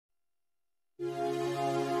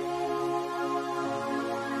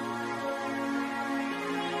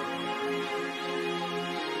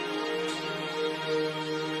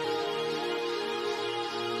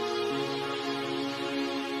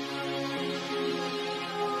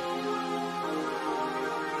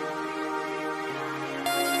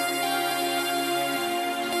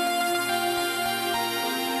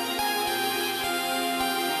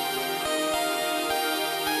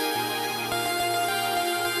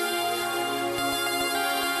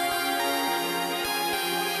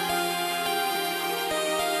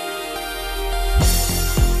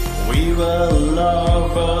We were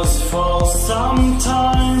lovers for some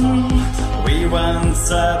time. We went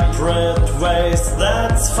separate ways,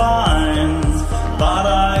 that's fine. But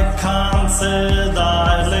I can't sit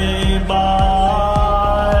idly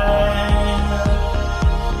by.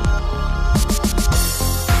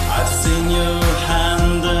 I've seen you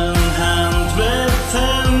hand in hand with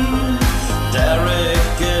him.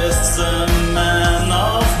 Derrick is a man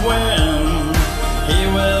of whim. He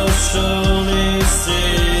will surely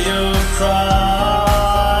see you cry.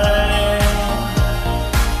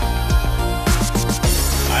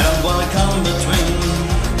 I don't wanna come between,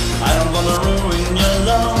 I don't wanna ruin your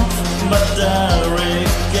love, but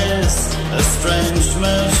Derrick is a strange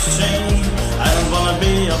machine. I don't wanna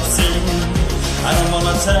be obscene, I don't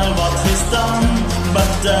wanna tell what he's done, but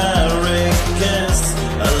Derrick is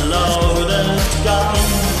a loaded gun.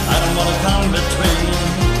 I don't wanna come between,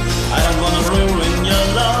 I don't wanna ruin your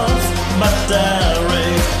love, but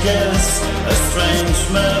Derrick is a strange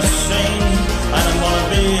machine. I don't wanna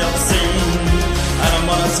be obscene, I don't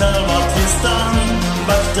wanna tell what he's done,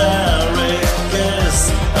 but Derrick is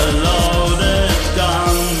a loaded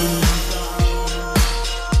gun.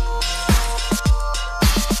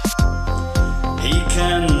 He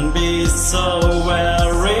can be so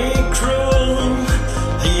very cruel.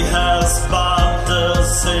 He has but a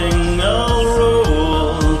single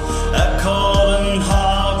rule, according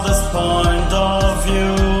heartless point of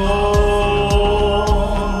view.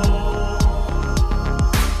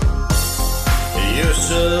 You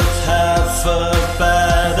should have a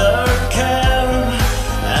better care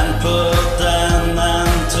and put an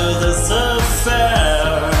end to this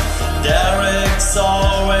affair. Derrick's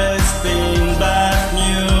always been bad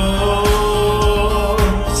news.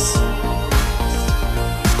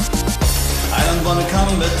 I don't wanna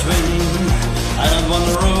come between, I don't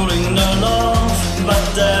wanna ruin no love, but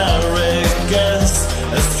Derrick is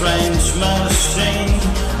a strange machine.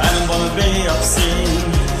 I don't wanna be obscene,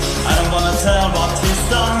 I don't wanna tell what he's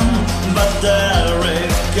done, but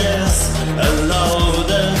Derrick is a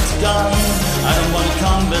loaded gun. I don't wanna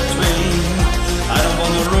come between, I don't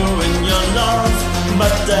wanna ruin your love,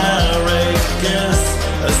 but Derrick is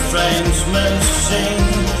a strange machine.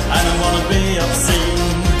 I don't wanna be obscene,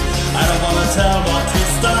 I don't wanna tell what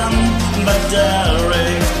he's done, but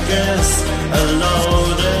Derrick is a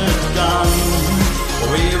loaded gun.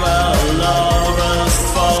 We were lovers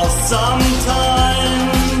for some time.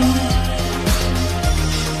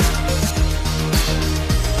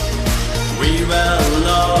 We were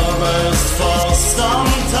lovers for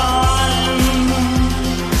some time.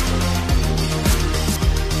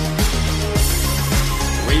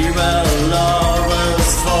 We were lovers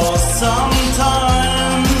for some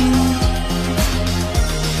time.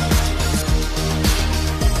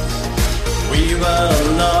 We were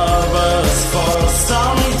lovers for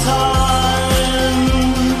some time.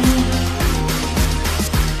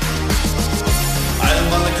 I don't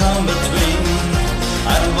wanna come between,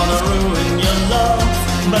 I don't wanna ruin your love,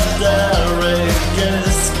 but Derrick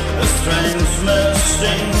is a strange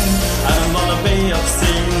machine. I don't wanna be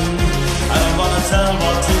obscene, I don't wanna tell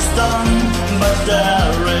what he's done, but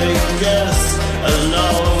Derrick is a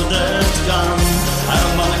loaded gun. I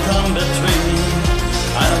don't wanna come between,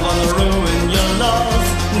 I don't wanna ruin your love,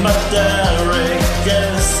 but Derrick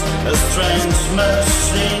is a strange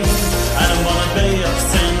machine. I don't wanna be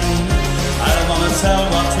obscene, I don't wanna tell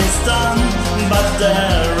what he's done, but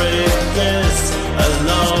Derrick is a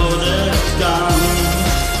loaded gun.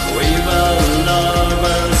 We were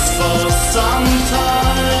lovers for some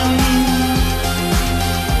time.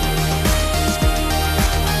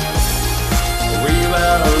 We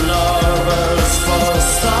were lovers for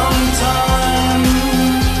some time.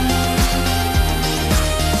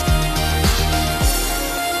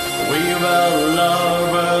 We were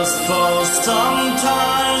lovers for some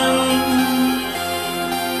time.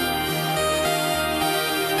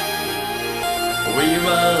 We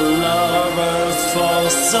were lovers for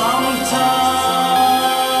some time.